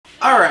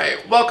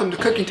Alright, welcome to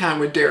Cooking Time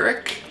with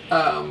Derek.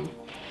 My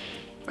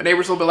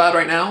neighbor's a little bit loud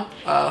right now,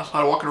 a lot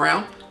of walking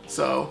around,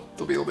 so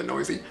it'll be a little bit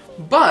noisy.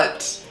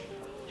 But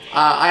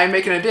I am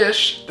making a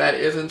dish that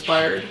is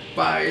inspired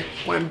by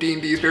one of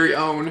D&D's very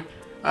own,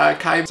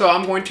 Kai. So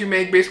I'm going to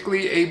make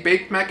basically a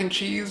baked mac and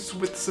cheese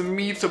with some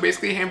meat, so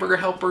basically a hamburger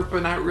helper,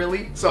 but not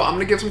really. So I'm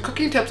gonna give some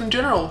cooking tips in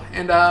general,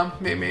 and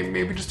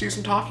maybe just do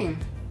some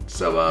talking.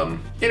 So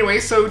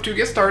anyway, so to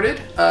get started,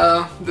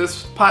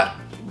 this pot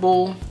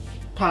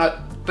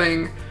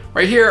thing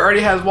right here already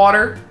has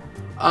water.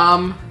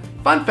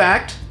 Fun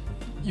fact,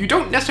 you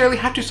don't necessarily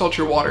have to salt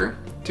your water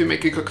to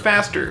make it cook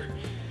faster.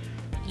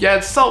 You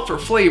add salt for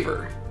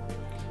flavor.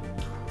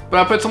 But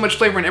I put so much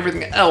flavor in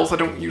everything else, I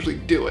don't usually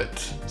do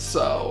it.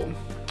 So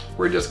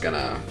we're just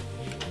gonna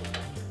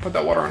put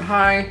that water on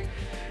high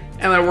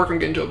and let it work on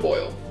getting to a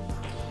boil.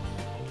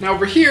 Now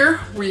over here,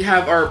 we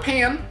have our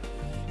pan.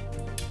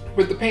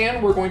 With the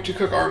pan, we're going to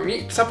cook our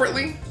meat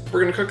separately. We're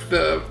gonna cook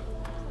the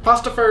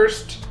pasta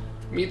first,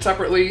 meat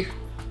separately,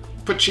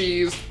 put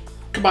cheese,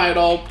 combine it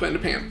all, put it in a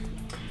pan.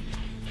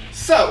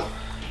 So,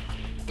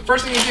 the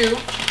first thing you do,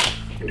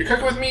 when you're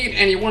cooking with meat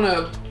and you want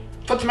to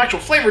put some actual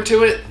flavor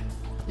to it,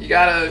 you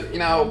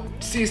gotta,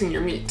 season your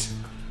meat.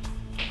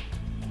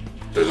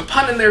 There's a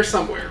pun in there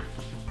somewhere.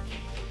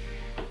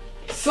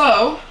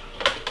 So,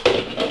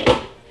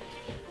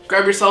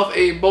 grab yourself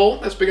a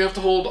bowl that's big enough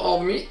to hold all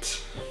the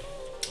meat.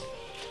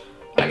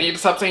 I need to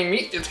stop saying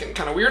meat, it's getting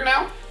kind of weird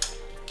now.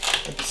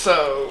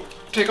 So,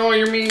 take all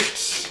your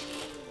meat,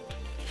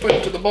 put it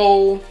into the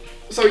bowl.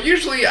 So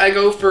usually I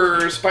go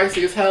for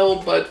spicy as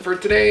hell, but for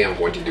today I'm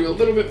going to do a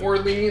little bit more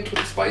lenient with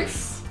the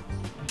spice.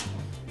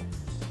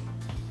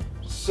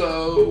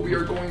 So we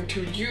are going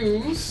to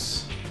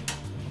use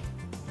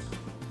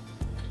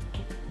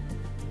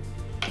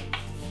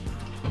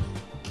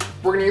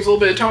a little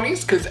bit of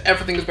Tony's, because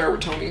everything is better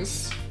with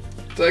Tony's.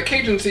 It's a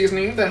Cajun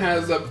seasoning that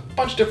has a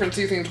bunch of different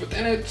seasonings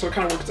within it, so it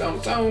kind of works on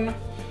its own.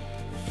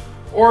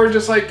 Or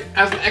just like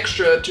as an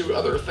extra to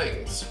other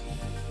things.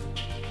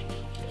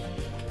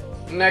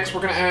 Next,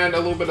 we're gonna add a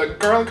little bit of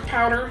garlic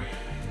powder.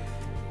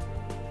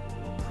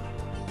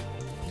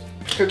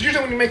 Because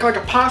usually when you make like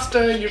a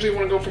pasta, you usually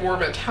want to go for more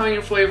of an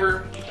Italian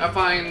flavor. I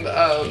find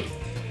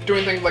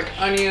doing things like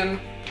onion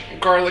and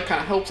garlic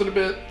kind of helps it a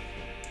bit.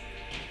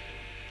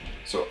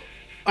 So,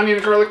 onion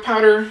and garlic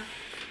powder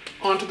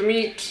onto the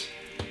meat.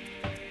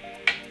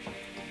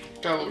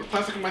 Got a little bit of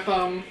plastic on my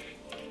thumb.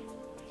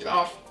 Get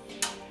off.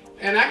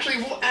 And actually,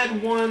 we'll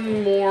add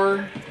one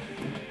more.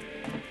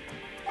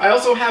 I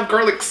also have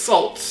garlic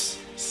salts.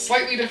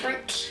 Slightly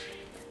different.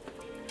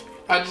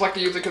 I just like to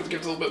use it because it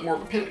gives a little bit more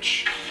of a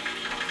pinch.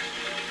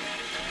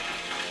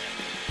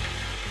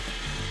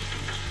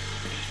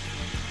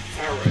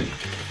 Alright.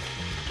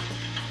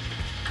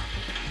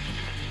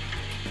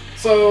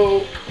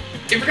 So,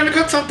 if you're gonna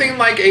cook something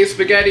like a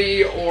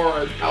spaghetti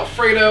or an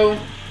Alfredo,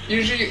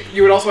 usually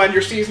you would also add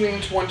your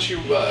seasonings once you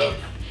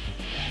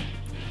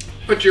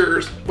put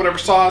your whatever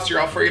sauce, your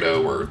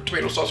Alfredo or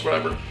tomato sauce,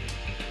 whatever.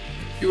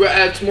 You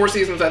add some more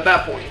seasons at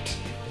that point.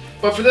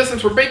 But for this,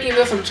 since we're baking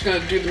this, I'm just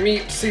gonna do the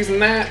meat, season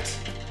that,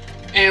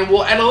 and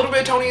we'll add a little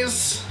bit of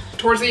Tony's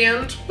towards the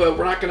end, but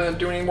we're not gonna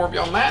do any more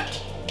beyond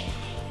that.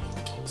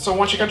 So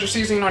once you got your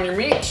seasoning on your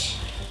meat,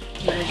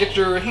 you're gonna get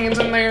your hands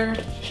in there.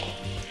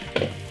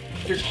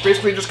 You're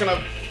basically just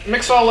gonna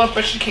mix it all up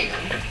as you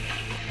can.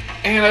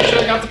 And I should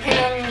have got the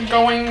pan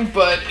going,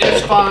 but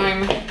it's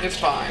fine, it's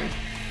fine.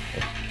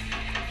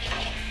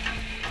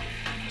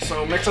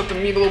 So mix up the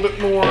meat a little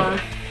bit more.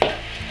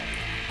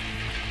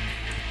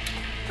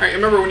 Alright,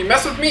 remember when you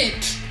mess with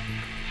meat,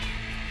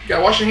 you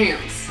gotta wash your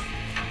hands.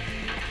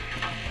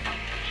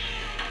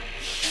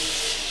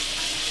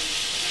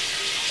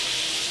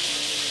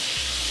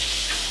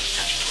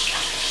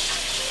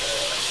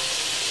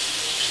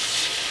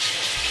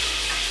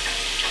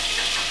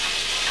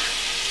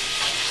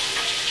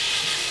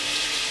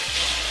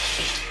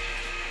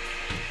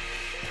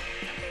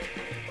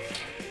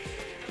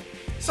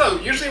 So,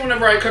 usually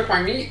whenever I cook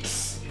my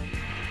meats,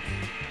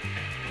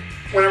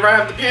 whenever I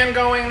have the pan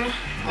going,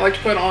 I like to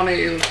put on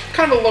a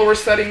kind of a lower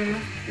setting,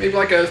 maybe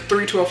like a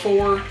 3 to a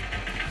 4.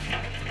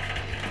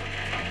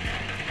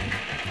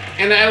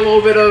 And add a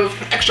little bit of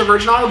extra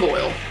virgin olive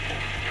oil.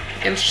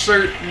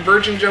 Insert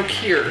virgin joke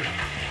here.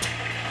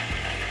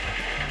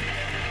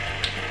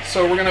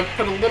 So we're gonna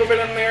put a little bit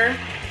in there.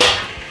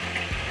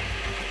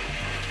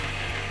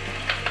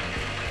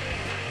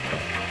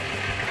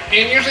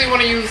 And usually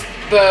when I use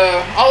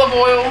the olive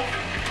oil,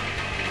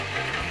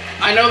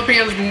 I know the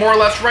pan's more or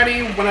less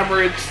ready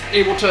whenever it's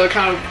able to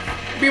kind of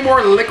be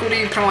more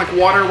liquidy, kind of like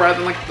water rather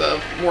than like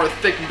the more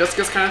thick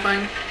viscous kind of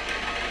thing.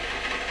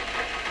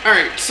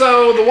 Alright,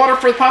 so the water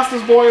for the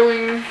pasta's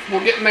boiling.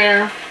 We'll get in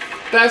there.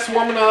 That's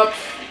warming up.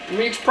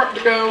 Meat's prepped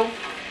to go.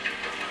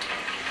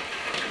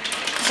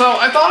 So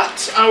I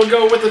thought I would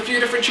go with a few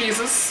different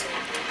cheeses.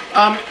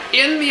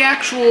 In the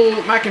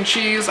actual mac and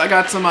cheese, I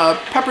got some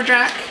pepper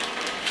jack.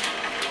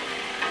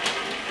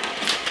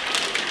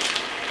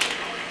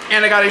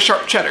 And I got a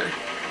sharp cheddar.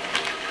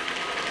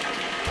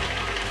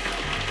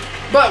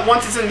 But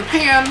once it's in the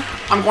pan,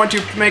 I'm going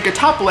to make a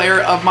top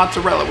layer of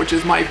mozzarella, which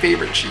is my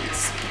favorite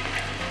cheese.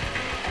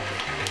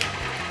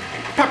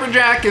 Pepper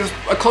jack is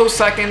a close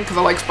second because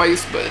I like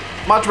spice, but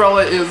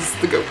mozzarella is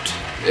the goat.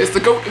 It's the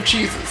goat of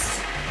cheeses.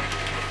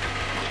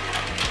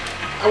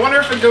 I wonder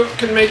if a goat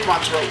can make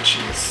mozzarella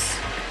cheese.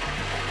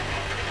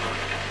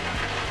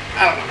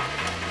 I don't know.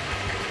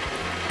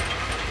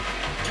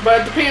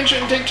 But the pan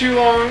shouldn't take too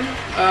long.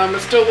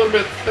 It's still a little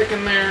bit thick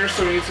in there,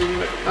 so we need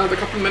another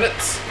couple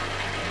minutes.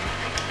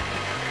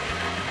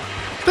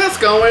 That's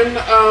going.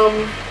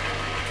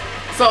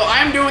 So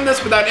I'm doing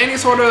this without any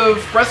sort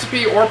of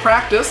recipe or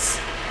practice,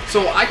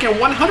 so I can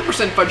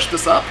 100% fudge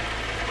this up.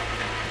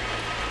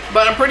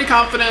 But I'm pretty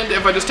confident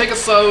if I just take it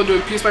slow, do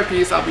it piece by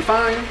piece, I'll be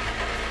fine.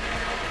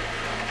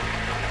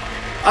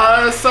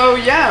 So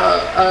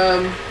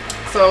yeah,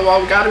 so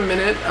I've got a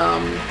minute.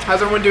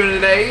 How's everyone doing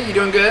today? You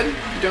doing good?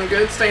 You doing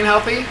good? Staying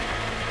healthy?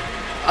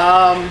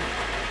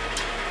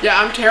 Yeah,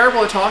 I'm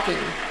terrible at talking.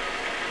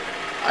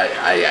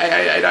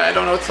 I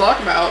don't know what to talk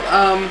about.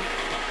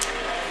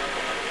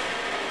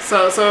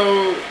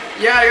 So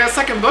yeah, I got a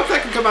second book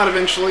that can come out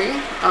eventually.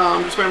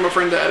 Just waiting for my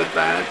friend to edit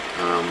that.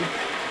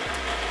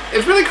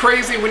 It's really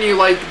crazy when you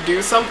like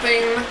do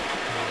something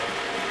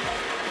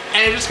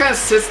and it just kind of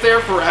sits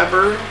there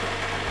forever.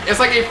 It's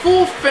like a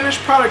full finished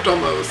product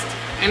almost,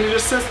 and it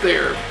just sits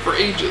there for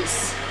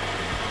ages.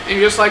 And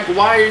you're just like,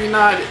 why are you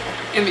not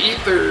in the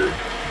ether?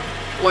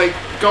 Like,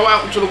 go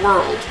out into the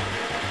world.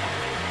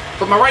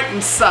 But my writing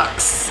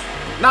sucks.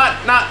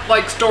 Not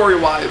like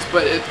story-wise,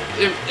 but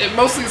it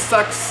mostly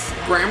sucks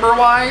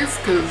grammar-wise,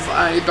 because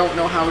I don't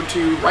know how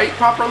to write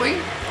properly.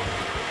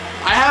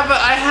 I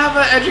have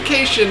an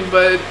education,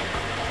 but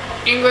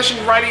English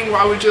and writing,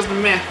 I was just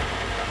meh.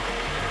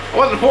 It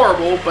wasn't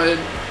horrible, but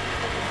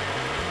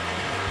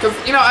because,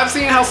 you know, I've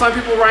seen how some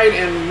people write,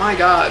 and my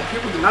god,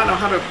 people do not know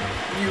how to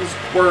use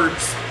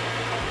words.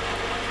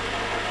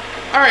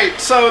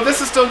 Alright, so this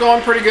is still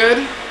going pretty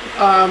good.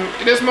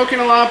 It is smoking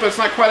a lot, but it's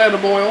not quite at a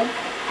boil.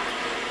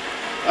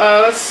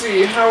 Let's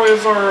see, how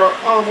is our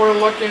olive oil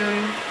looking?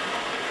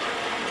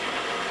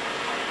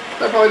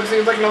 That probably just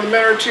needs like another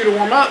minute or two to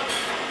warm up.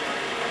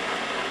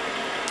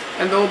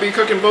 And then we'll be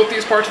cooking both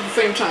these parts at the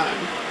same time.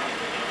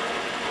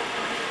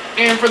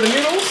 And for the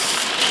noodles,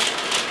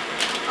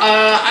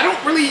 I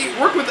don't really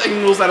work with egg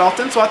noodles that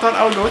often, so I thought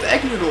I would go with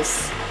egg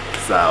noodles.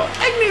 So,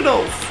 egg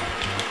noodles!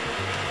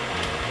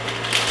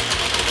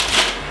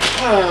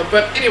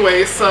 But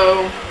anyway,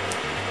 so,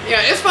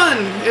 yeah, it's fun.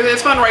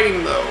 It's fun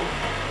writing, though.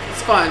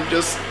 It's fun,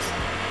 just,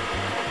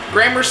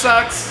 grammar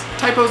sucks,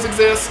 typos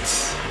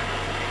exist.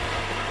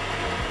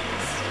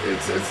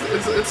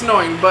 It's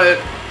annoying, but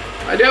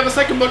I do have a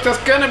second book that's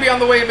gonna be on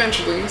the way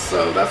eventually,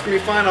 so that's gonna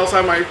be fun. I also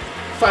have my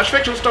flash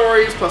fiction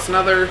stories, plus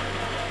another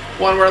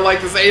one where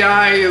like this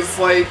AI is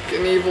like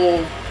an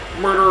evil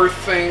murderer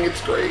thing.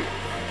 It's great.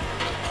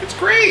 It's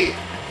great!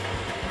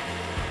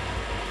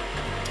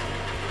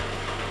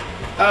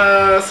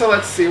 So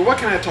let's see, what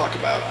can I talk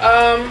about?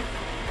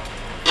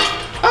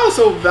 Oh,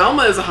 so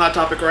Velma is a hot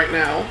topic right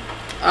now.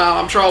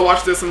 I'm sure I'll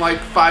watch this in like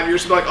 5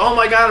 years and be like, oh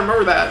my god, I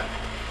remember that.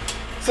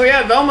 So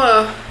yeah,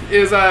 Velma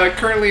is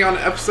currently on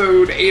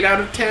episode 8 out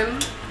of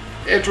 10.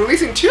 It's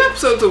releasing 2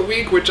 episodes a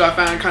week, which I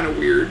found kind of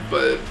weird,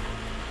 but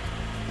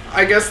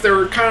I guess they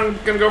were kind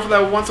of gonna go for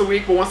that once a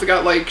week, but once they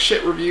got like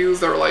shit reviews,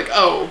 they were like,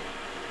 oh,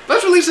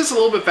 let's release this a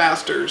little bit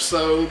faster.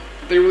 So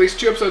they released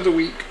 2 episodes a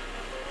week.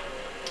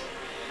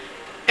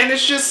 And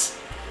it's just,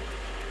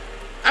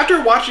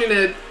 after watching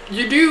it,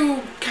 you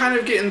do kind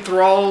of get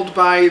enthralled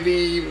by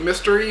the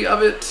mystery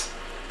of it.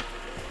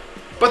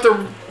 But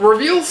the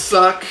reveals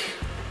suck.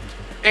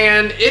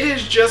 And it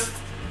is just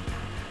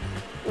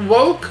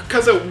woke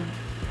because it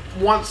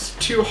wants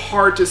too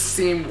hard to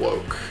seem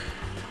woke,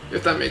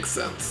 if that makes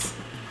sense.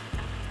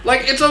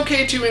 Like, it's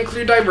okay to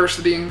include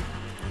diversity.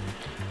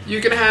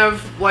 You can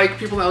have, like,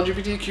 people in the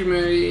LGBT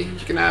community,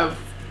 you can have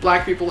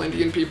black people,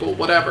 Indian people,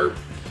 whatever.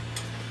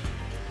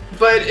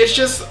 But it's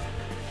just,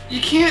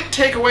 you can't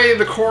take away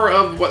the core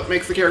of what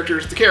makes the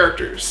characters the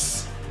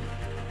characters.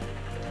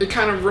 It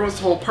kind of ruins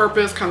the whole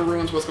purpose, kind of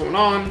ruins what's going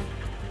on.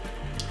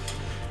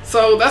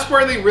 So that's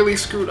where they really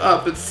screwed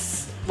up.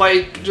 It's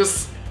like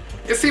just,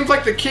 it seems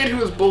like the kid who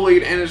was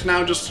bullied and is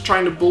now just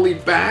trying to bully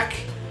back,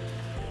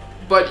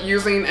 but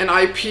using an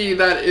IP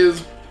that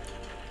is,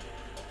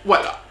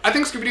 what, I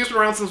think Scooby-Doo's been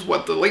around since,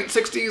 what, the late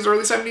 60s,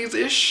 early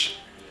 70s-ish?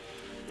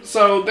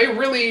 So they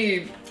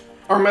really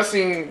are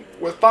messing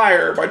with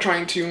fire by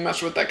trying to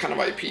mess with that kind of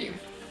IP.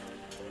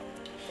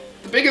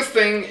 The biggest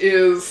thing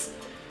is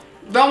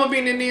Velma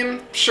being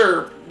Indian,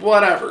 sure,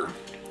 whatever.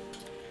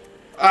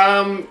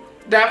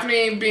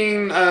 Daphne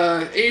being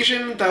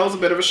Asian, that was a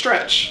bit of a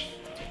stretch.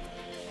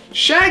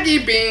 Shaggy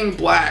being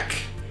black,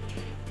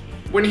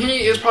 when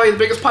he is probably the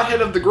biggest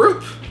pothead of the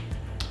group,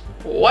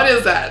 what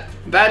is that?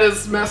 That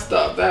is messed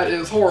up. That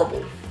is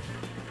horrible.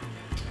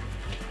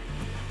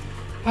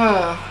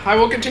 I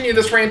will continue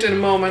this rant in a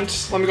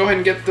moment. Let me go ahead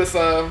and get this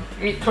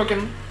meat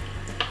cooking.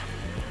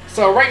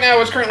 So right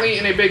now it's currently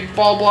in a big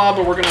ball blob,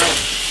 but we're gonna...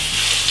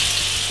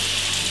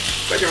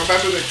 That came out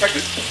faster than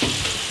expected.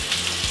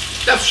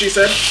 That's what she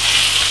said.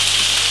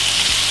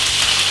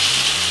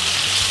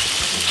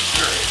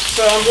 Alright,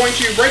 so I'm going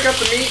to break up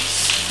the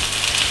meats.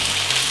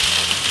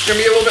 It's gonna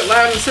be a little bit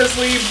loud and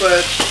sizzly,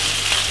 but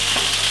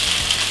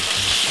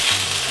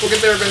we'll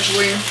get there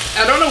eventually.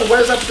 I don't know what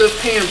is up with this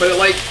pan, but it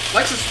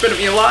likes to spit at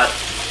me a lot.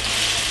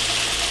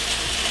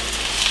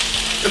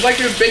 It's like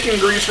there's bacon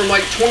grease from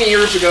like 20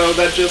 years ago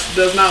that just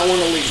does not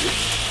want to leave.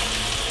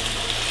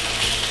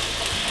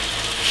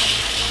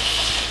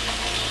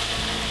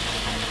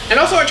 And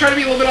also I try to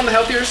be a little bit on the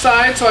healthier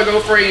side, so I go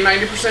for a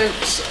 90%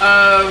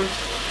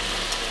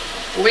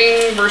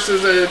 lean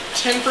versus a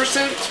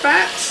 10%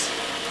 fat.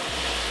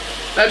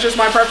 That's just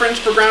my preference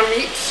for ground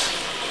meats.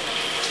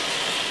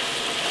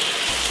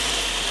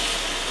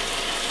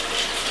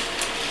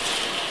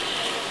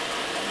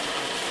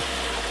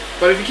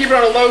 But if you keep it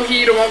on a low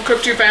heat, it won't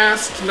cook too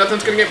fast.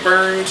 Nothing's gonna get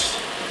burned.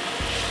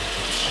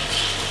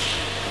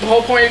 The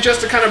whole point is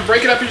just to kind of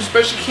break it up as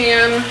best you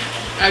can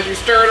as you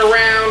stir it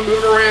around,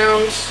 move it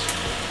around.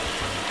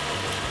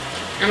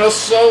 And it'll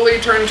slowly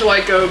turn to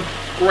like a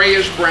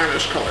grayish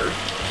brownish color,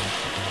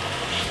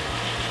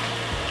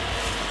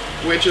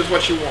 which is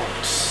what you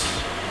want.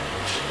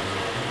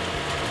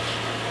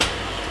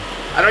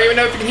 I don't even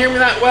know if you can hear me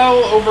that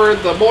well over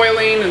the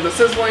boiling and the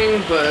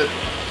sizzling, but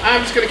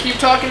I'm just gonna keep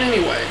talking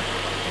anyway.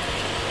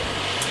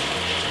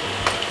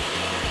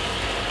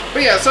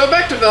 But yeah, so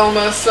back to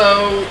Velma.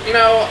 So, you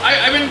know,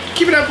 I've been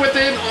keeping up with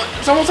it.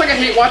 It's almost like a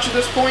hate watch at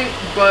this point,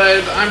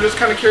 but I'm just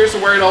kind of curious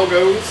of where it all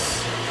goes.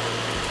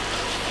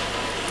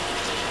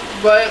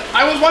 But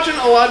I was watching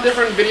a lot of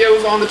different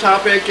videos on the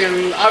topic,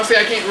 and obviously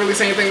I can't really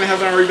say anything that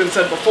hasn't already been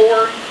said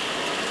before.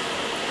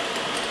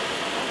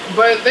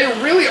 But they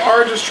really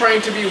are just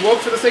trying to be woke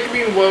for the sake of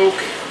being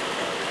woke.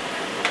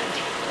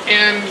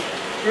 And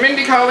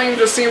Mindy Kaling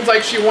just seems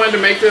like she wanted to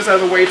make this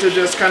as a way to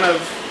just kind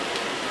of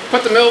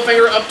put the middle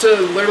finger up to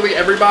literally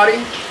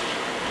everybody.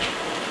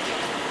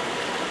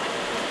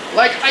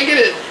 Like, I get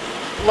it.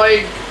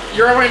 Like,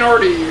 you're a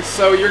minority,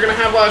 so you're gonna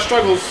have a lot of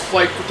struggles,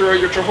 like, throughout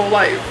your whole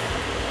life.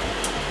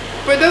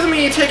 But it doesn't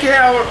mean you take it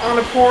out on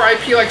a poor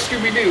IP like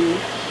Scooby-Doo,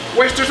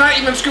 which there's not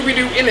even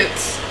Scooby-Doo in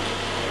it.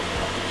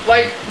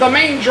 Like, the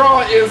main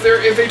draw is there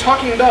is a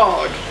talking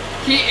dog.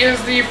 He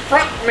is the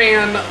front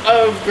man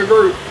of the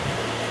group.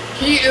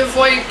 He is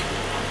like,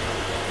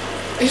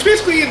 he's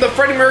basically the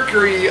Freddie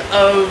Mercury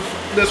of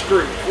this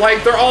group.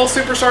 Like, they're all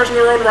superstars in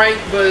their own right,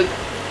 but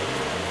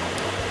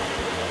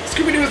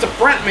Scooby-Doo is the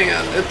front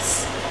man.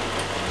 It's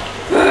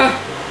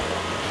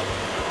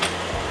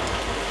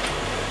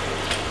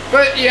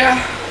but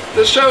yeah,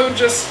 the show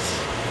just,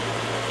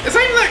 it's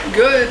not even that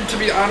good, to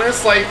be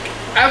honest. Like,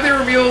 as they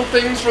reveal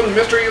things from the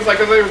mysteries, like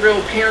as they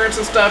reveal parents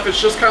and stuff, it's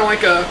just kind of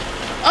like a,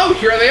 oh,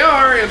 here they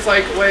are. And it's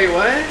like, wait,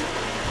 what?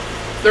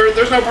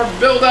 There's no proper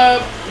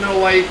build-up, no,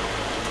 like,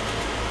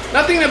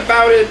 nothing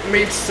about it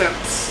made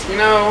sense, you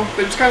know?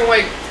 They just kind of,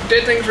 like,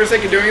 did things for the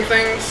sake of doing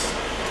things.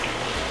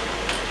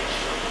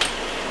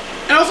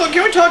 And also,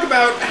 can we talk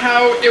about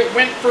how it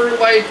went for,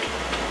 like,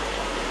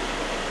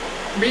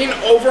 being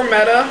over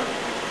meta?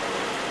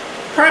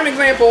 Prime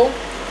example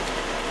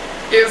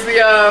is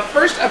the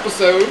first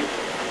episode.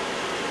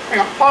 Hang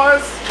on,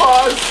 pause.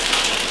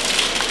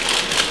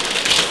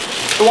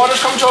 The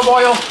water's coming to a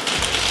boil.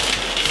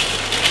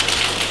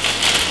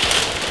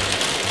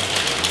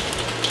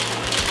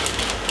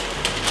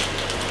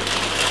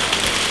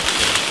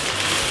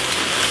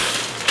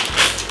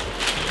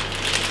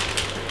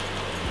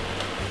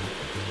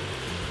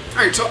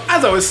 Alright, so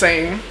as I was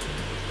saying,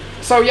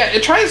 so yeah,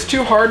 it tries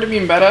too hard to be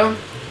meta.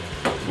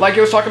 Like,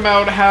 it was talking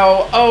about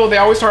how, oh, they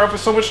always start off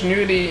with so much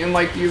nudity in,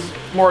 like, these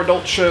more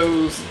adult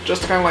shows,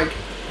 just to kind of, like,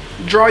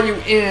 draw you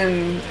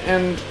in.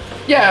 And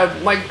yeah,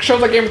 like,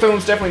 shows like Game of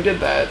Thrones definitely did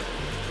that.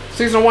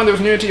 Season 1, there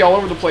was nudity all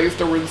over the place.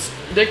 There was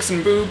dicks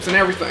and boobs and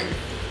everything.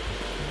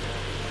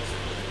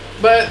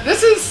 But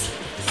this is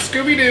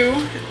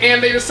Scooby-Doo,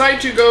 and they decide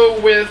to go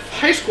with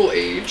high school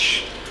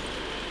age,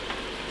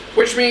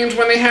 which means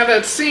when they have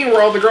that scene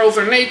where all the girls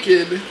are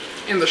naked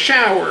in the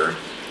shower,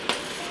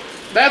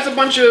 that's a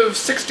bunch of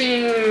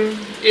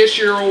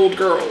 16-ish-year-old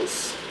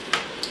girls.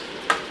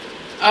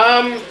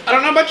 I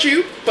don't know about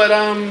you, but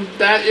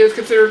that is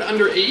considered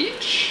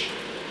underage,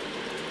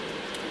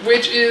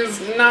 which is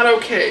not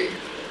okay.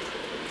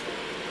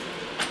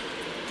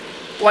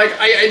 Like,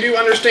 I do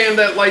understand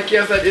that, like,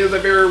 yes, that is a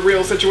very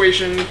real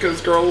situation, because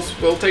girls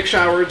will take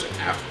showers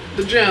at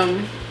the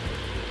gym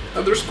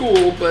of their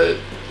school, but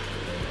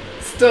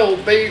still,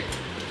 they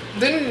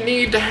didn't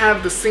need to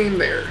have the scene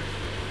there.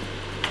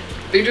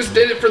 They just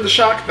did it for the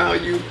shock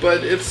value,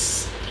 but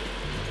it's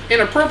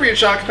inappropriate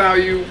shock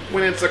value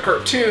when it's a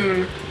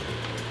cartoon,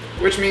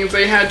 which means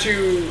they had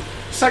to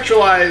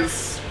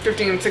sexualize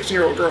 15,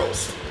 16-year-old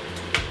girls.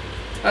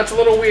 That's a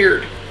little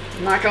weird,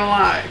 I'm not gonna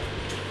lie.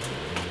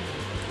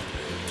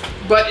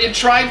 But it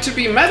tried to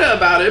be meta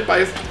about it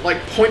by,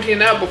 like, pointing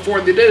it out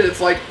before they did it.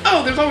 It's like,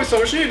 oh, there's always so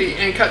much nudity,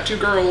 and cut 2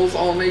 girls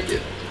all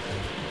naked.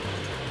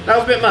 That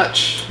was a bit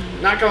much,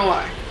 not gonna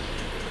lie.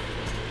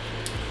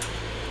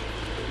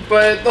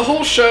 But the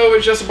whole show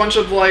is just a bunch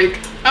of, like,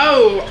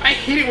 oh, I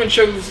hate it when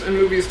shows and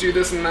movies do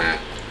this and that,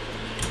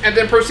 and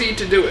then proceed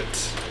to do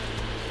it.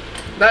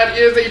 That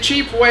is a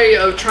cheap way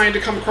of trying to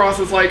come across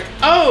as like,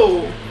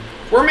 oh,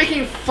 we're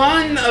making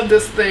fun of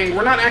this thing.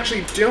 We're not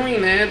actually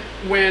doing it,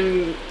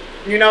 when,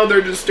 you know,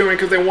 they're just doing it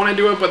because they want to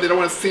do it, but they don't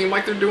want to seem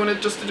like they're doing it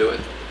just to do it.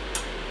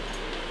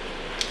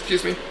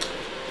 Excuse me.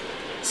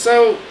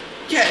 So,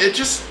 yeah,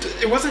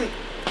 it wasn't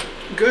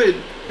good.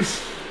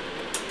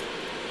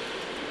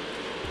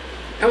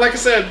 And like I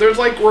said, there's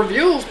like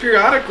reveals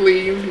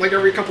periodically, like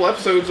every couple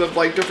episodes of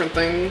like different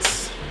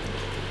things.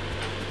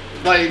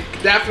 Like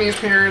Daphne's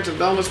parents and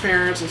Velma's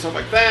parents and stuff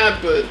like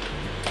that, but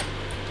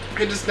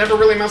it just never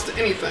really amounts to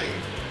anything.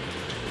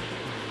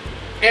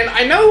 And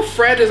I know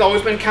Fred has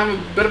always been kind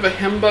of a bit of a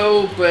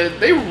himbo, but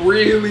they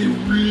really,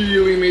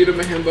 really made him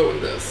a himbo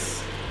in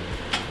this.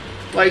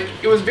 Like,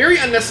 it was very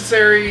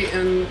unnecessary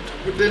and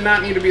did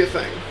not need to be a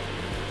thing.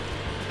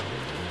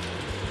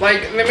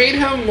 Like, they made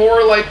him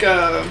more like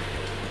a...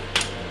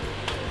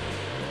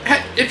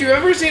 If you've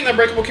ever seen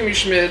Unbreakable Kimmy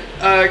Schmidt,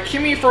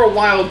 Kimmy for a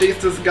while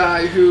dates this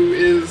guy who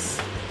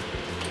is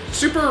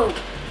super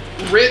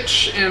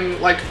rich and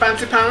like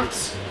fancy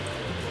pants,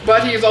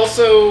 but he's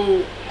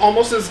also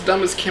almost as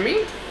dumb as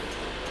Kimmy.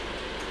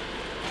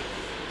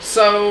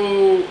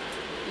 So,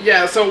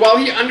 yeah, so while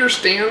he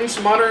understands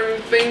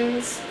modern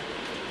things,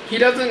 he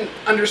doesn't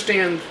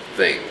understand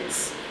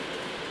things.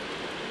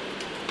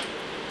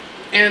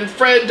 And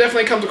Fred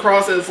definitely comes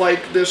across as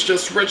like this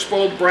just rich,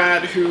 spoiled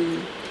brat who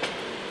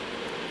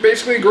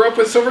basically grew up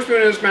with a silver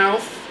spoon in his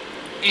mouth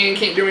and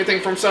can't do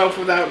anything for himself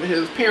without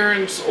his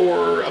parents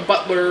or a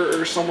butler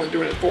or someone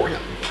doing it for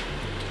him.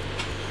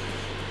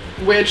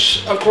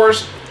 Which, of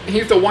course,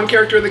 he's the one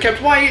character that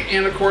kept white,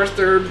 and of course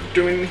they're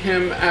doing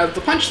him as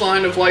the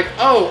punchline of like,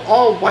 oh,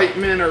 all white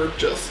men are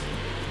just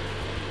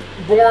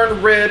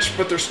born rich,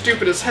 but they're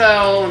stupid as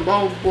hell, and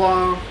blah, blah,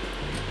 blah.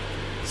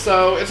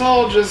 So it's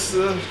all just,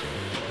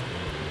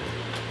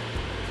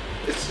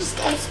 it's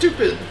just all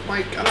stupid.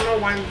 Like, I don't know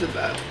why they did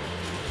that.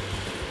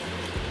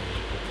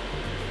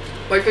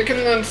 Like, they could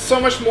have done so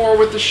much more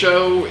with the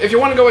show. If you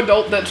want to go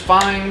adult, that's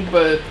fine,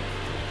 but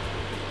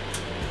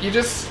you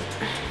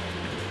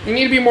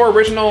need to be more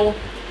original.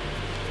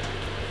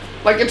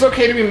 Like, it's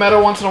okay to be meta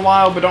once in a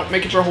while, but don't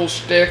make it your whole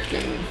shtick,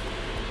 and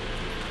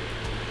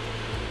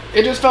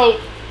it just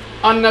felt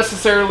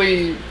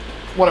unnecessarily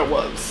what it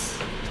was.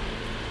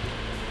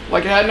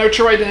 Like, it had no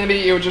true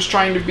identity. It was just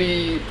trying to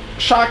be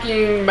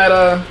shocking,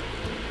 meta,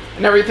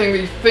 and everything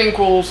that you think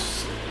will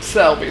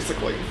sell,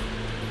 basically.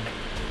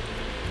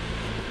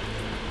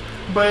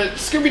 But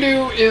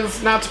Scooby-Doo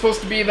is not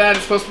supposed to be that.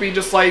 It's supposed to be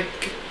just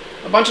like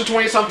a bunch of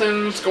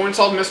 20-somethings going to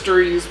solve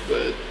mysteries,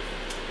 but it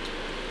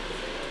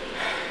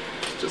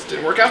just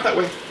didn't work out that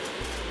way.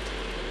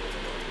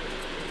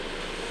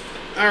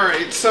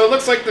 Alright, so it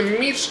looks like the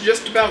meat's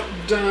just about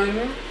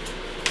done.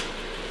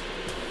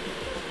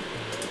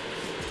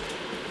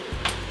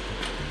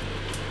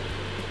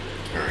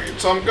 Alright,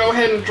 so I'm going to go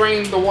ahead and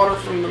drain the water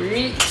from the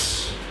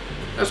meat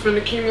that's been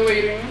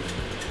accumulating.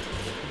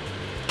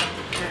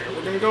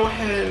 We're going to go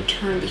ahead and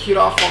turn the heat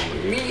off on the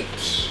meat.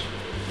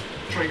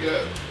 Try and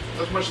get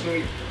as much of the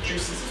meat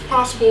juices as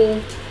possible.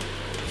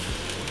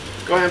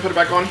 Go ahead and put it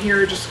back on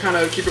here just to kind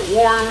of keep it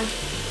warm.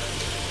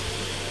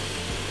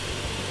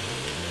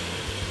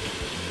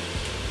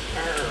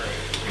 Alright.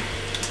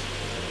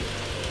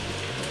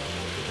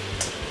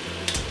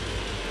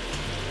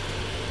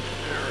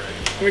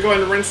 Alright. Let me go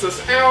ahead and rinse this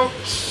out.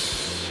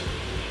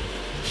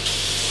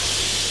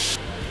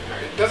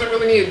 Alright, doesn't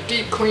really need a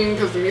deep clean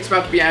because the meat's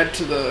about to be added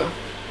to the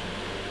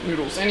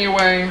noodles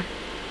anyway.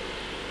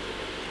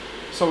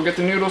 So we'll get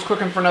the noodles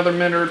cooking for another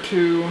minute or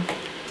two.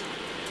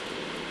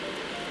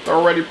 They're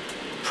already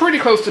pretty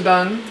close to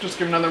done. Just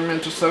give another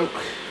minute to soak.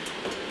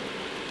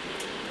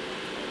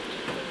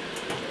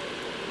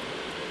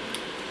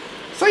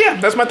 So yeah,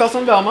 that's my thoughts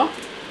on Velma.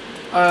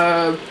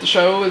 The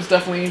show is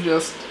definitely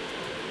just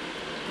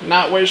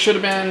not what it should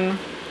have been.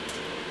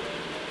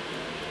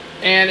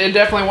 And it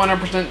definitely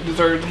 100%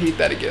 deserves the heat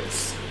that it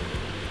gets.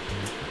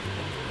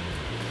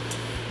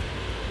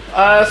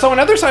 So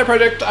another side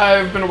project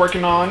I've been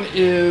working on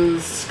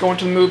is going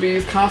to the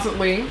movies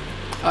constantly.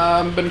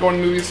 Been going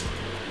to movies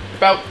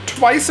about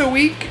twice a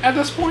week at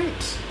this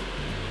point.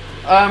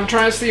 I'm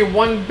trying to see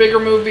one bigger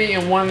movie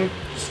and one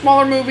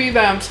smaller movie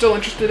that I'm still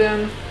interested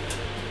in.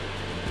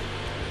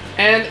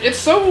 And it's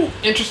so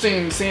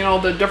interesting seeing all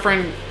the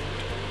different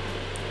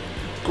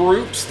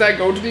groups that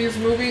go to these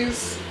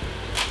movies.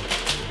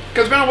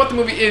 Because depending on what the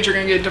movie is, you're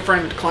going to get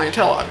different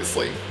clientele,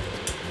 obviously.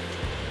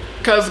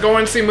 Because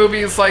going to see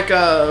movies like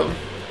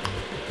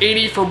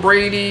 80 for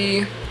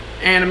Brady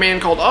and A Man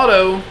Called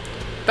Otto,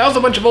 that was a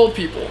bunch of old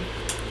people.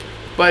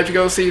 But if you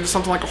go see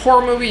something like a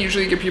horror movie,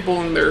 usually you get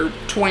people in their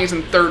 20s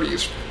and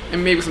 30s,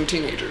 and maybe some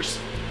teenagers.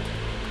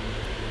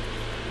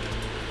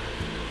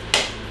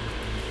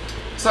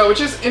 So it's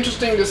just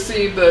interesting to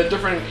see the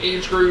different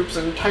age groups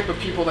and type of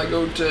people that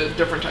go to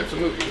different types of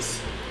movies.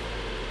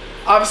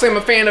 Obviously, I'm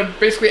a fan of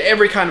basically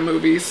every kind of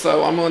movie,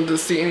 so I'm willing to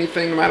see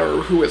anything no matter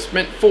who it's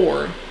meant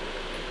for.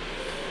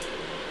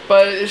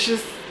 But it's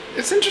just,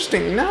 It's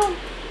interesting, you know?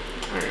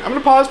 Alright, I'm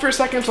gonna pause for a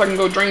second so I can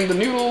go drain the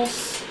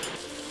noodles.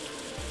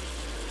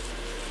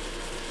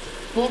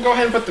 We'll go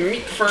ahead and put the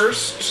meat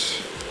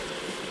first.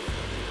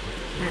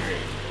 Alright,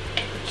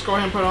 let's go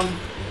ahead and put on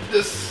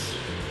this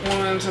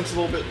one since it's a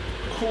little bit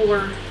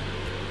cooler.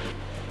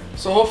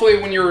 So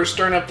hopefully when you're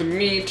stirring up the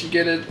meat, you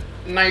get it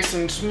nice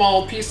and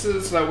small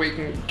pieces, so that way you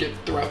can get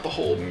throughout the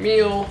whole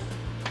meal.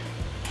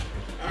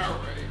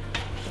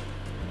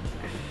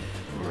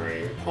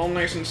 Alright, all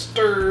nice and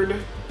stirred.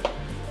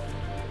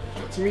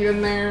 Got some meat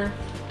in there.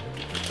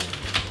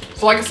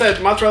 So like I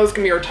said, mozzarella is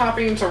going to be our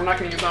topping, so we're not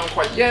going to use that one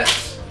quite yet.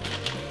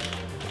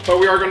 But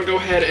we are going to go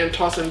ahead and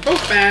toss in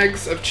both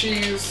bags of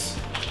cheese.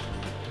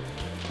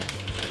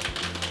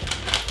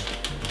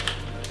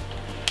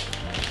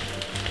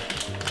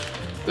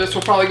 This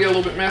will probably get a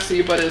little bit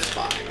messy, but it's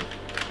fine.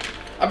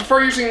 I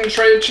prefer using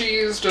shredded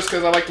cheese just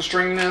because I like the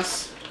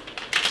stringiness.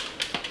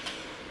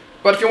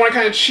 But if you want to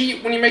kind of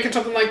cheat when you're making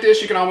something like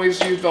this, you can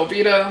always use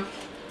Velveeta.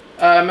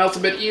 Melts a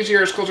bit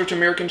easier, it's closer to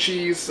American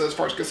cheese as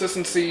far as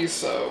consistency,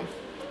 so...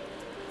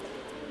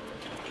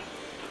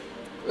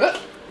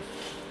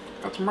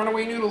 Got some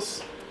runaway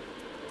noodles.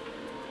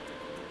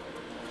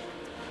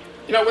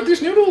 You know, with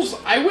these noodles,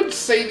 I would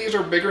say these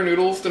are bigger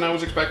noodles than I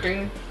was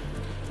expecting.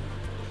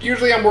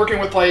 Usually I'm working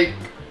with like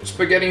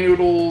spaghetti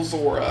noodles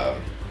or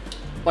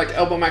like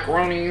elbow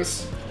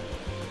macaronis.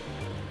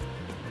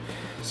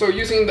 So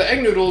using the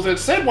egg noodles, it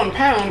said 1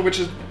 pound, which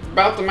is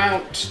about the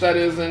amount that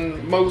is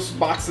in most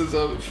boxes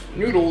of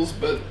noodles,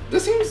 but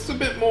this seems a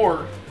bit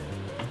more.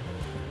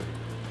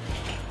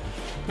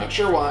 Not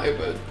sure why,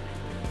 but...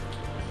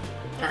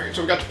 Alright,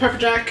 so we got the pepper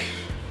jack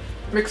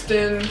mixed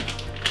in.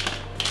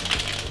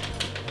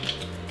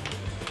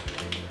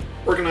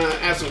 We're gonna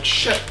add some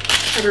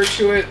cheddar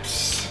to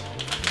it.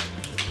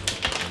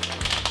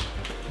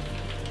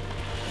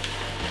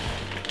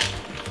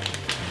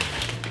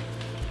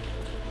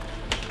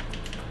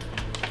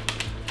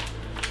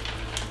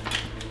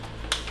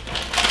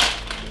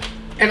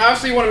 And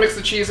obviously you want to mix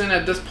the cheese in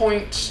at this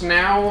point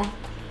now,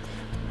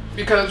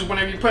 because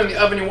whenever you put it in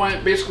the oven, you want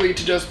it basically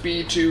to just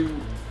be to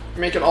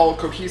make it all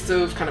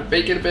cohesive, kind of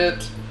bake it a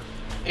bit,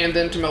 and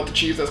then to melt the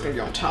cheese that's going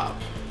to be on top.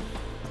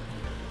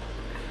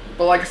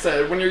 But like I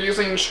said, when you're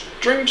using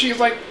string cheese,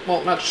 like,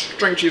 well, not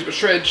string cheese, but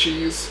shredded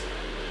cheese,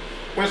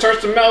 when it starts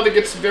to melt, it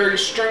gets very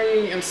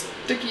stringy and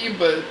sticky,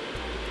 but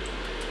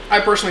I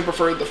personally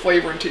prefer the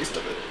flavor and taste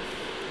of it.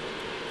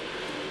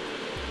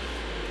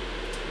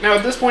 Now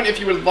at this point, if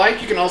you would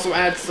like, you can also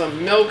add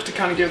some milk to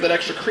kind of give that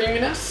extra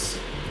creaminess.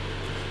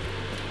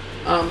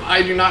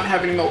 I do not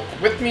have any milk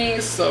with me,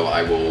 so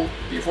I will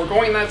be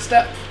foregoing that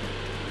step.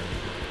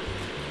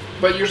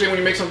 But usually when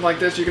you make something like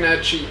this, you can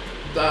add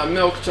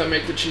milk to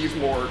make the cheese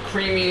more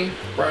creamy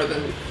rather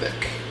than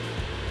thick.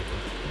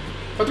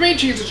 But the main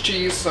cheese is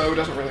cheese, so it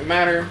doesn't really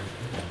matter.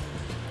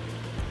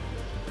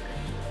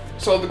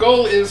 So the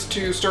goal is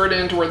to stir it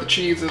in to where the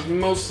cheese is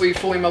mostly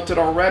fully melted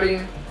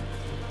already.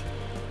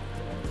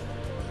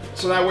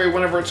 So that way,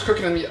 whenever it's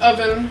cooking in the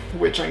oven,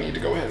 which I need to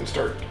go ahead and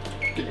start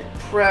getting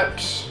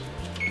prepped.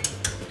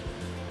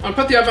 I'm gonna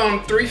put the oven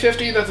on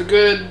 350. That's a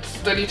good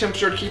steady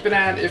temperature to keep it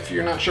at if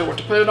you're not sure what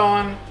to put it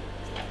on.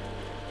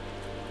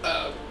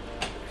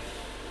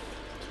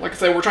 Like I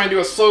said, we're trying to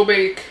do a slow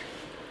bake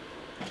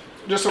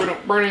just so we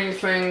don't burn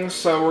anything.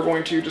 So we're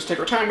going to just take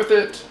our time with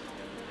it.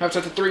 Have it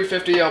set to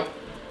 350. I'll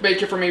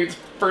bake it for maybe the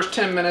first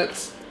 10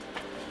 minutes.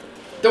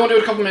 Then we'll do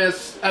it a couple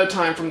minutes at a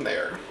time from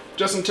there,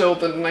 just until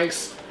there's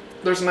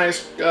a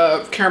nice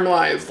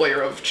caramelized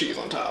layer of cheese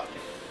on top.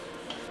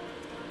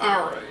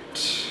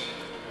 Alright,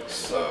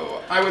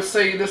 so I would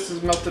say this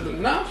is melted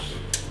enough.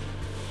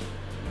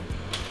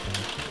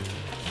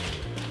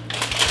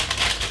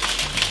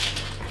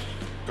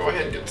 Go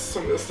ahead and get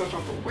some of this stuff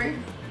out the way.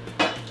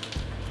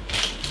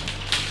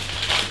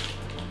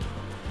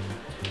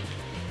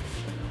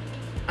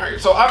 Alright,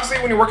 so obviously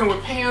when you're working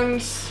with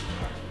pans,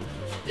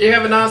 if you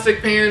have a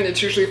non-stick pan,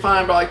 it's usually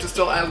fine, but I like to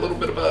still add a little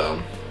bit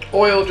of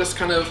oil, just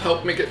kind of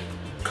help make it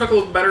cook a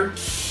little better.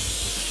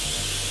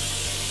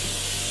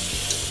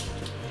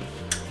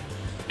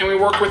 And we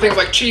work with things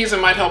like cheese,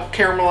 it might help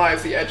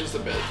caramelize the edges a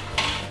bit.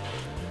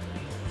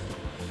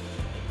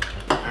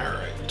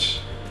 Alright,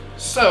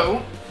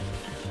 so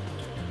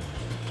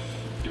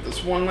give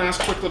this one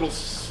last quick little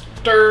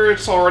stir.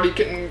 It's already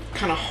getting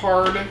kind of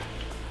hard.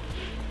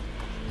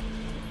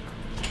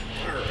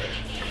 Alright.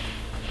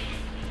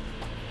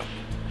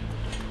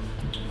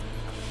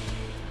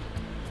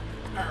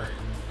 Alright.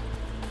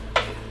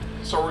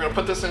 So we're going to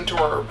put this into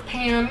our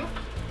pan.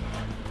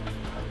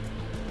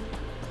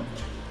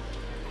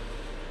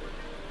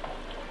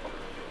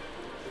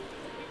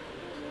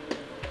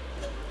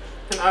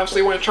 And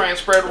obviously you want to try and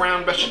spread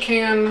around best you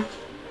can.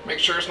 Make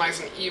sure it's nice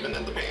and even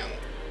in the pan.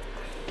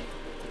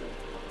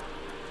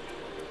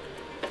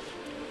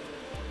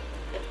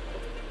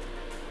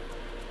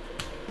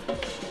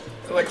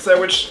 Like I said,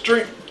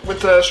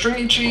 with the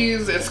stringy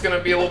cheese, it's going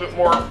to be a little bit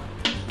more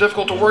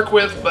difficult to work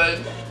with, but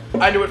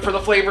I do it for the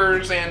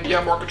flavors and you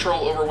have more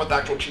control over what the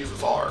actual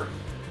cheeses are.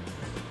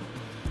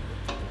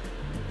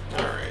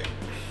 Alright.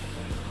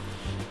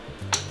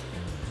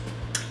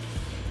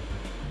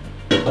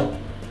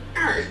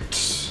 Alright.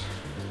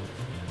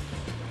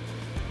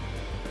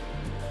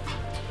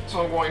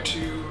 So I'm going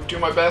to do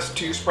my best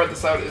to spread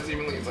this out as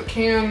evenly as I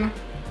can.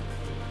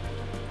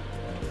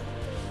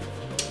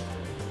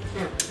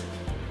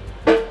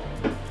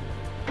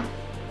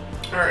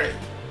 Alright.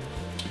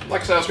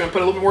 Like I said, I was going to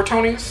put a little bit more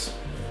Tony's.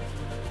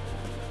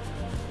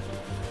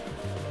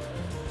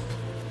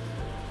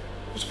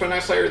 Just put a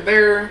nice layer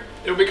there.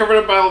 It'll be covered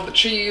up by all the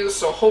cheese,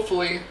 so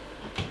hopefully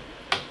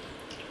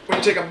when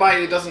you take a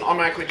bite, it doesn't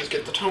automatically just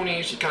get the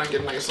Tony's. You kind of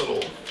get a nice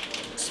little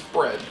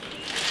spread.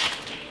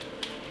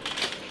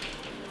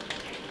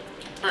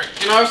 Alright,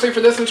 and obviously for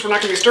this, since we're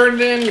not going to be stirring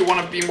it in, you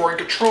want to be more in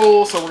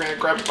control, so we're going to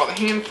grab it by the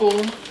handful.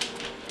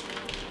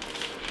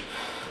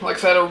 Like I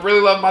said, I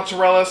really love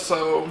mozzarella,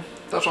 so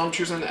that's what I'm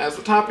choosing as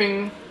the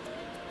topping.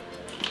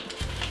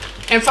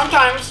 And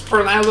sometimes,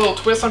 for an added little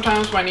twist,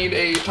 sometimes when I need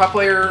a top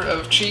layer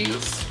of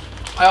cheese,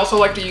 I also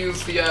like to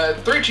use the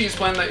 3-cheese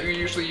blend that you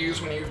usually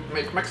use when you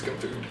make Mexican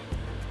food.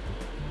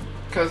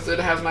 Because it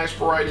has a nice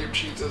variety of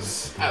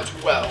cheeses as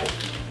well.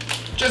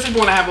 Just if you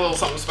want to have a little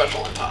something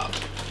special on top.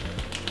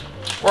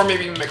 Or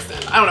maybe mixed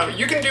in. I don't know.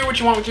 You can do what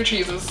you want with your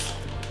cheeses.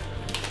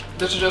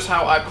 This is just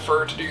how I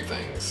prefer to do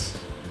things.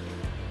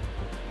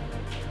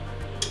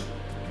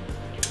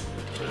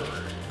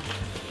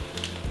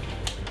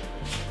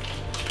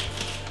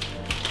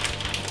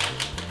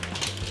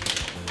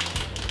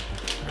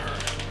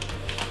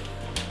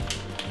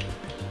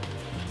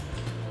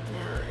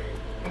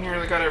 Alright.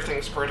 Nearly got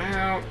everything spread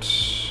out.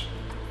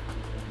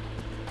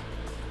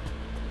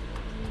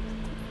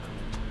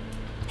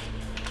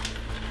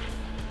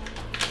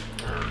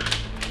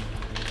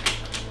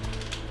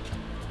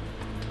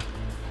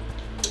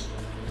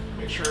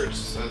 Make sure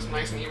it's as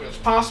nice and even as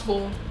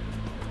possible.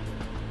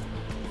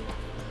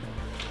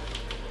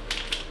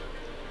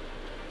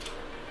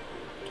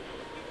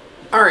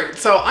 Alright,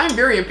 so I'm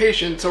very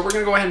impatient, so we're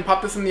going to go ahead and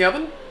pop this in the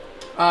oven.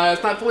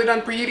 It's not fully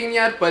done preheating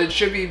yet, but it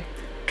should be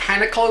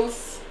kind of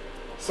close.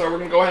 So we're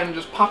going to go ahead and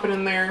just pop it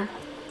in there.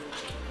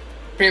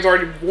 Pan's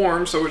already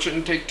warm, so it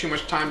shouldn't take too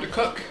much time to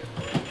cook.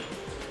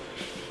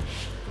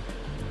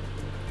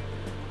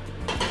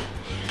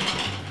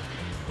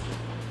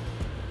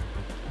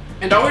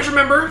 And always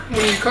remember,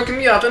 when you cook in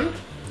the oven,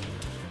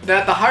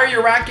 that the higher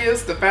your rack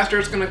is, the faster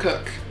it's going to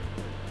cook.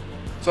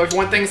 So if you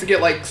want things to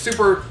get like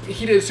super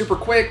heated super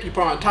quick, you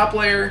put on a top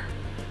layer,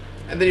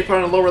 and then you put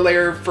on a lower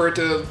layer for it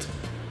to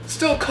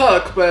still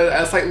cook, but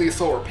at a slightly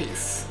slower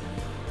pace.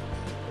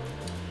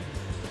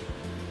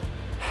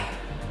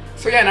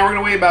 So yeah, now we're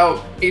going to wait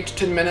about 8 to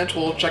 10 minutes,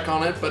 we'll check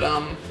on it, but I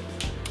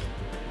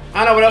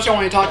don't know, what else you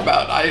want me to talk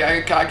about?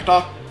 I could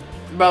talk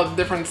about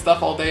different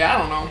stuff all day, I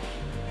don't know.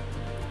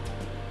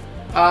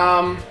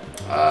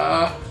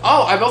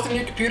 Oh, I built a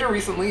new computer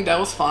recently, that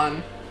was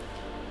fun.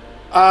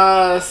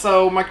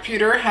 So my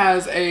computer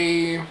has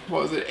a,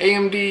 what was it,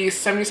 AMD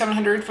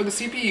 7700 for the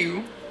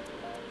CPU.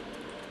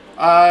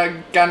 Got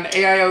an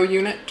AIO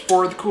unit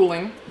for the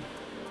cooling.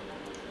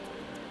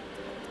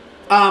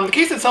 The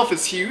case itself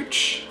is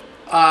huge.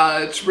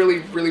 It's really,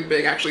 really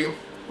big, actually.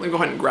 Let me go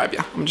ahead and grab you.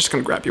 I'm just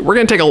gonna grab you. We're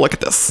gonna take a look at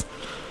this.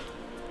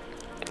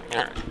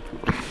 Alright.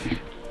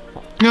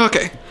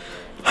 Okay.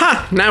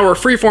 Ha! Now we're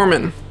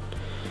freeforming.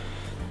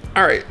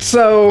 Alright,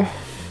 so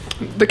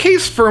the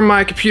case for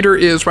my computer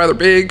is rather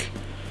big.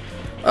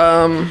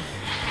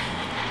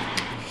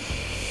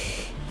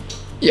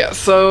 Yeah,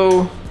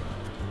 so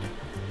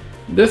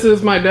this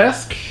is my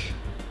desk.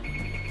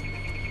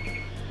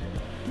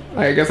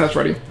 I guess that's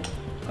ready.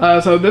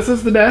 So this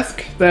is the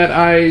desk that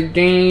I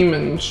game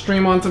and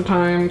stream on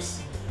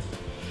sometimes.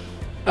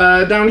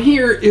 Down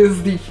here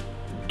is the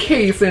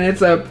case, and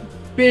it's a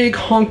big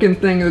honking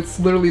thing. It's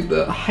literally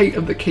the height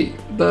of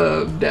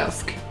the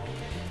desk.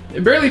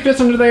 It barely fits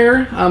under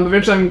there.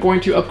 Eventually I'm going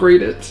to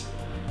upgrade it.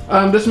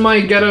 This is my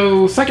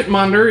ghetto second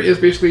monitor. Is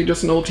basically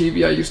just an old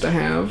TV I used to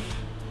have.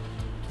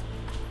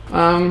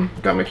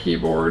 Got my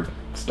keyboard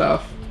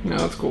stuff. You know,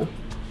 that's cool.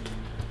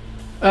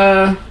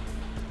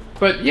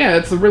 But yeah,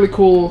 it's a really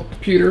cool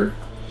computer.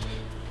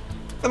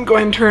 Let me go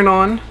ahead and turn it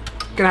on.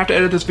 Gonna have to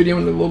edit this video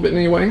in a little bit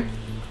anyway.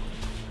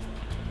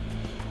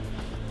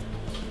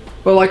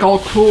 But like all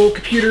cool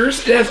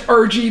computers, it has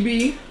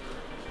RGB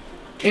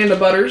and the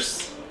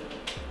butters.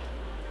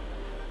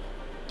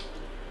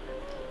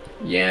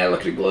 Yeah,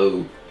 look at it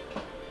glow.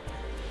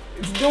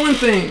 It's doing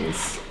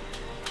things.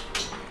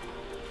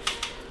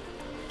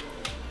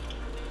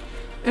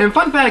 And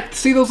fun fact,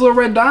 see those little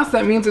red dots?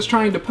 That means it's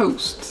trying to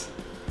post.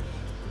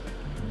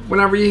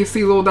 Whenever you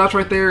see little dots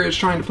right there, it's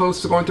trying to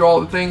post. It's going through all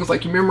the things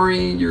like your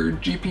memory, your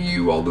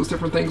GPU, all those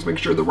different things. Make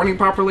sure they're running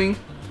properly.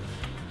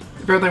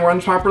 If everything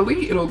runs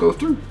properly, it'll go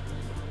through.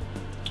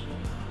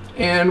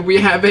 And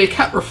we have a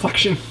cat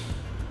reflection.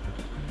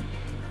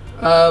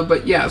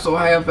 But yeah, so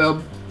I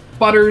have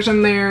butters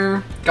in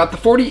there. Got the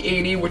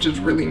 4080, which is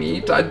really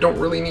neat. I don't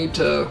really need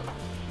to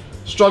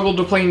struggle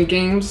to play any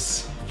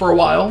games for a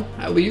while,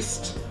 at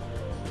least.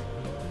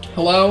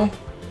 Hello?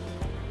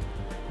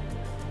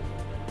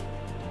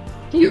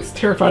 He is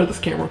terrified of this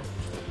camera.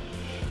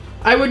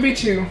 I would be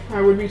too.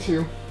 I would be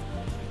too.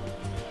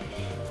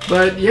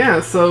 But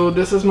yeah, so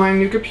this is my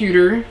new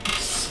computer.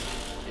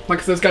 Like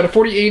I said, it's got a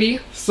 4080,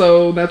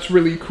 so that's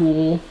really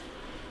cool.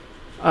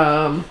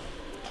 There's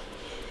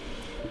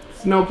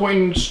no point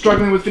in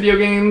struggling with video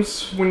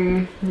games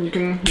when you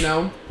can, you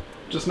know,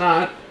 just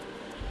not.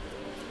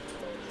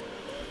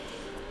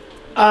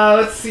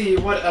 Let's see,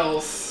 what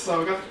else?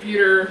 So I got the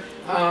computer.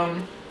 I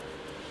don't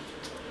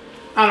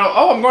know.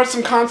 Oh, I'm going to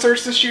some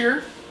concerts this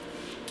year.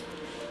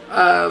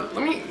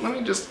 Let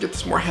me just get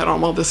this more head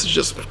on while this is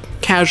just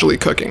casually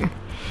cooking.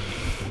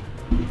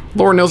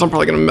 Lord knows I'm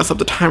probably gonna mess up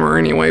the timer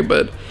anyway,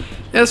 but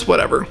it's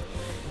whatever.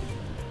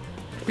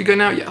 We good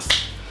now? Yes.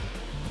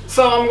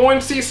 So I'm going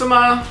to see some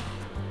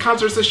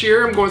concerts this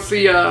year. I'm going to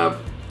see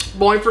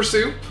Bowling for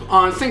Soup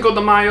on Cinco de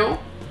Mayo.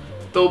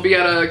 They'll be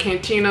at a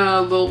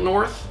cantina a little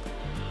north.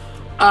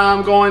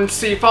 I'm going to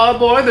see Fall Out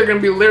Boy. They're gonna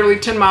be literally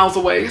 10 miles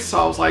away, so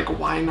I was like,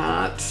 why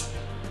not?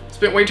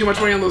 Spent way too much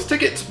money on those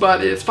tickets,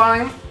 but it's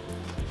fine.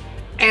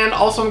 And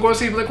also I'm going to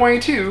see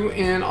Blink-182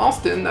 in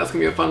Austin. That's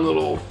gonna be a fun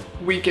little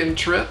weekend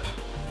trip.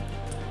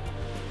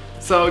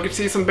 So I get to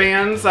see some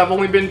bands. I've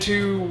only been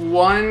to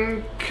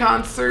one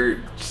concert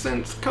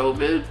since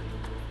COVID.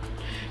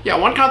 Yeah,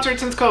 one concert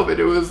since COVID.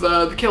 It was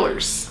The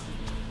Killers,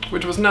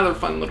 which was another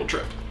fun little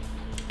trip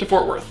to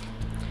Fort Worth.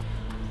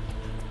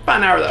 About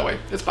an hour that way.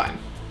 It's fine.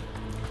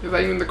 Is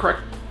that even the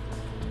correct?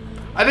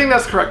 I think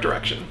that's the correct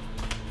direction.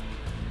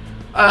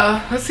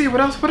 Let's see, what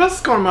else is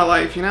going on in my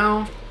life, you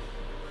know?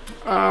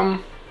 I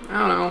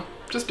don't know,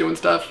 just doing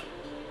stuff.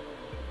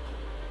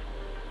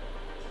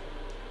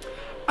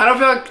 I don't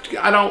feel like,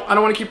 I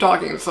don't want to keep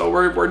talking, so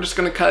we're just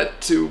gonna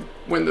cut to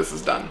when this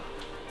is done.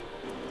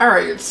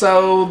 Alright,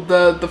 so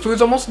the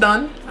food's almost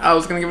done. I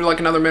was gonna give it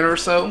like another minute or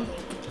so.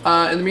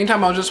 In the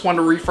meantime, I just want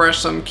to refresh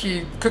some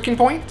key cooking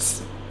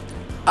points.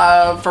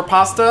 For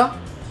pasta,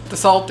 the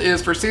salt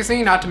is for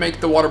seasoning, not to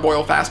make the water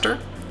boil faster.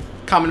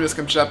 Common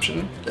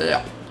misconception.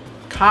 Yeah.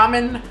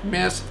 Common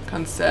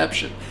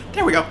misconception.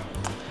 There we go.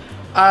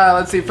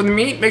 Let's see. For the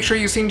meat, make sure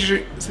you season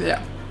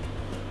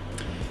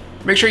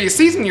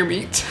your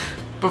meat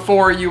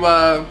before you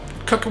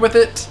cook with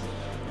it.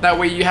 That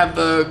way you have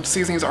the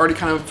seasonings already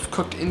kind of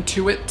cooked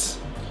into it.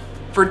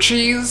 For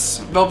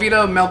cheese,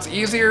 Velveeta melts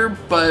easier,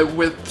 but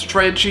with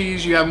shredded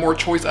cheese, you have more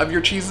choice of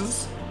your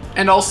cheeses.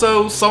 And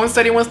also, Slow and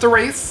Steady wants to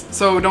race,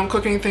 so don't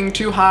cook anything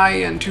too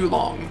high and too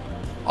long.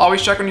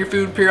 Always check on your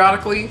food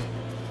periodically,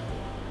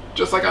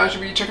 just like I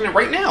should be checking it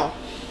right now.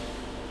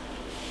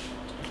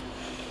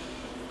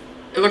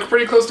 It looked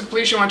pretty close to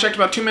completion when I checked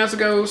about 2 minutes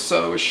ago,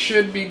 so it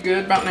should be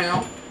good about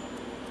now.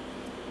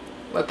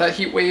 Let that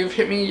heat wave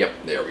hit me. Yep,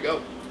 there we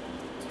go.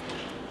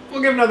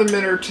 We'll give it another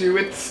minute or two.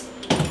 It's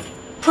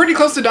pretty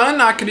close to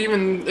done. I could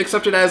even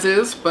accept it as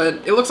is, but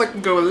it looks like it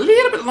can go a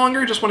little bit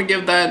longer. Just want to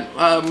give that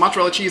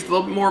mozzarella cheese a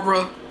little bit more of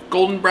a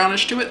golden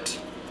brownish to it.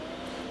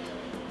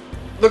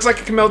 Looks like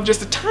it can melt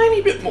just a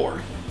tiny bit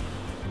more.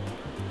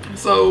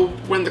 So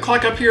when the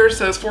clock up here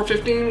says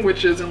 4:15,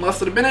 which is in less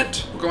than a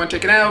minute, we'll go and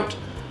take it out.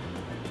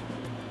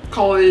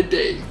 Call it a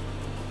day.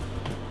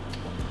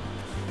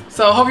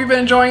 So I hope you've been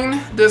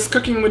enjoying this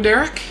cooking with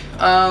Derek.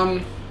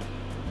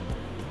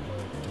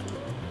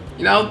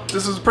 You know,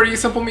 this is a pretty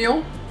simple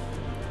meal.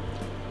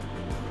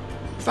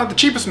 It's not the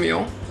cheapest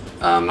meal,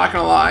 I'm not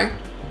gonna lie.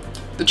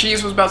 The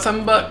cheese was about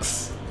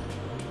 $7.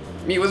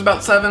 Meat was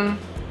about $7.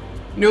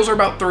 Noodles were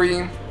about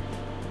 $3.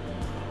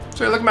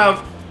 So you're looking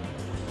about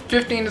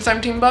 15 to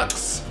 17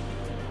 bucks.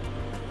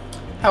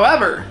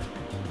 However,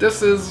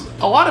 this is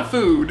a lot of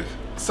food.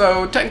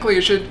 So technically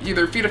it should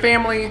either feed a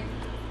family,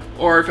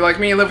 or if you're like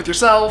me and live with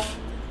yourself,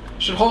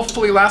 should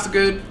hopefully last a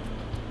good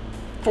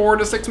 4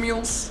 to 6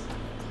 meals.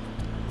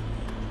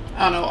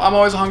 I don't know, I'm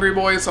always a hungry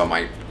boy, so I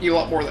might eat a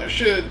lot more than I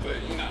should, but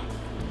you know.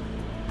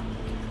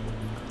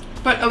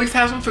 But at least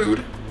have some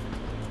food.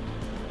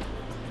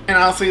 And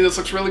honestly, this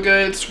looks really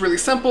good. It's really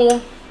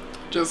simple.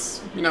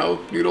 Just, you know,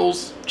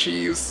 noodles,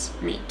 cheese,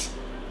 meat.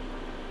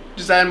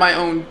 Just add my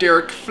own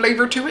Derek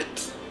flavor to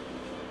it.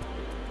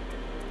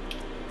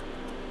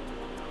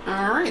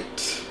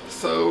 Alright,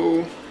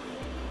 so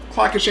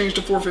clock has changed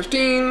to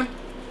 4:15.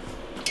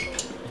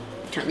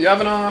 Turn the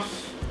oven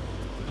off.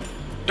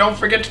 Don't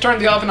forget to turn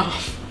the oven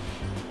off.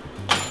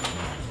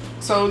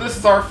 So this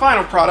is our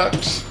final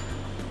product.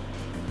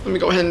 Let me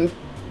go ahead and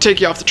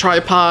take you off the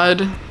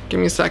tripod. Give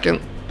me a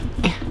second.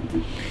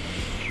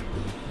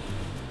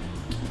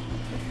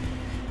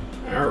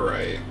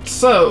 Alright,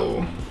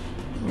 so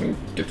let me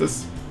get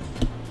this.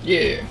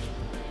 Yeah.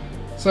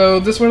 So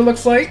this is what it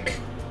looks like.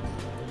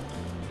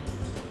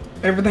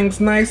 Everything's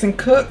nice and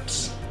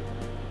cooked.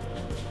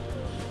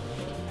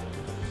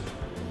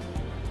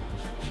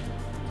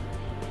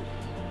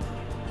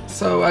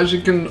 So as you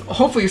can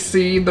hopefully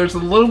see, there's a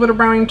little bit of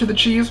browning to the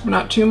cheese, but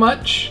not too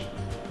much.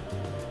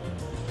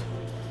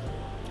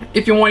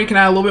 If you want, you can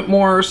add a little bit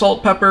more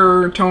salt,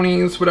 pepper,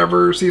 Tony's,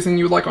 whatever seasoning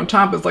you would like on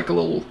top. It's like a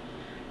little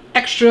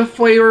extra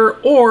flavor.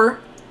 Or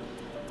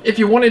if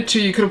you wanted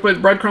to, you could have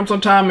put breadcrumbs on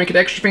top, make it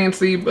extra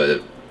fancy,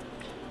 but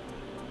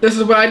this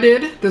is what I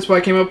did. This is what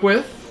I came up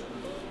with.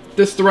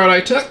 This is the route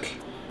I took,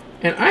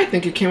 and I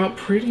think it came out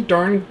pretty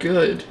darn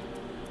good.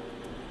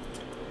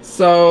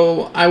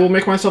 So I will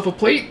make myself a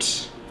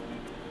plate,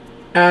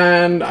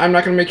 and I'm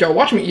not gonna make y'all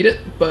watch me eat it,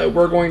 but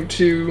we're going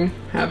to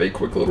have a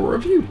quick little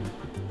review.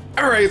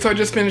 All right, so I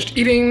just finished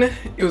eating.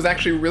 It was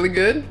actually really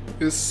good.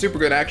 It was super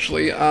good,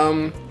 actually.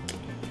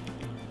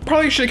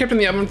 Probably should have kept it in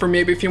the oven for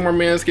maybe a few more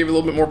minutes, gave it a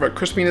little bit more of a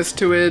crispiness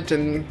to it,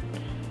 and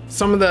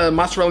some of the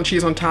mozzarella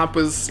cheese on top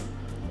was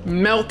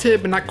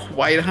melted, but not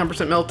quite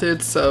 100%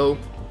 melted, so,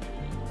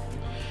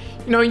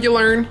 you know, you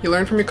learn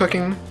from your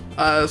cooking.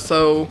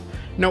 So,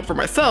 note for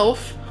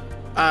myself,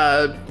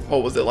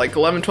 what was it, like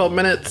 11, 12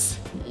 minutes?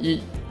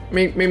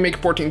 Maybe make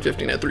 14,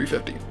 15 at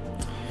 350.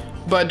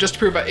 But just to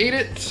prove I ate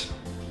it,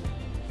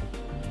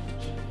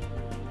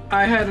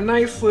 I had a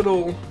nice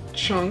little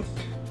chunk.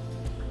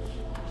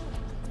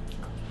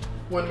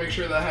 Wanted to make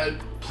sure that I had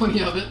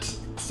plenty of it,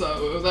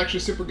 so it was actually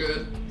super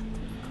good.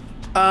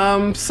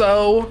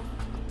 So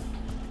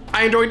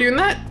I enjoyed doing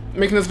that.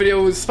 Making this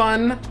video was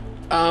fun.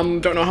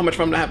 Don't know how much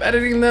fun I'm gonna have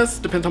editing this.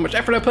 Depends how much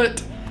effort I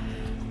put.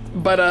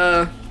 But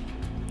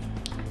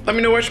let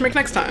me know what I should make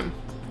next time.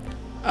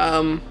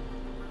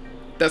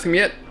 That's gonna be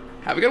it.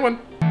 Have a good one.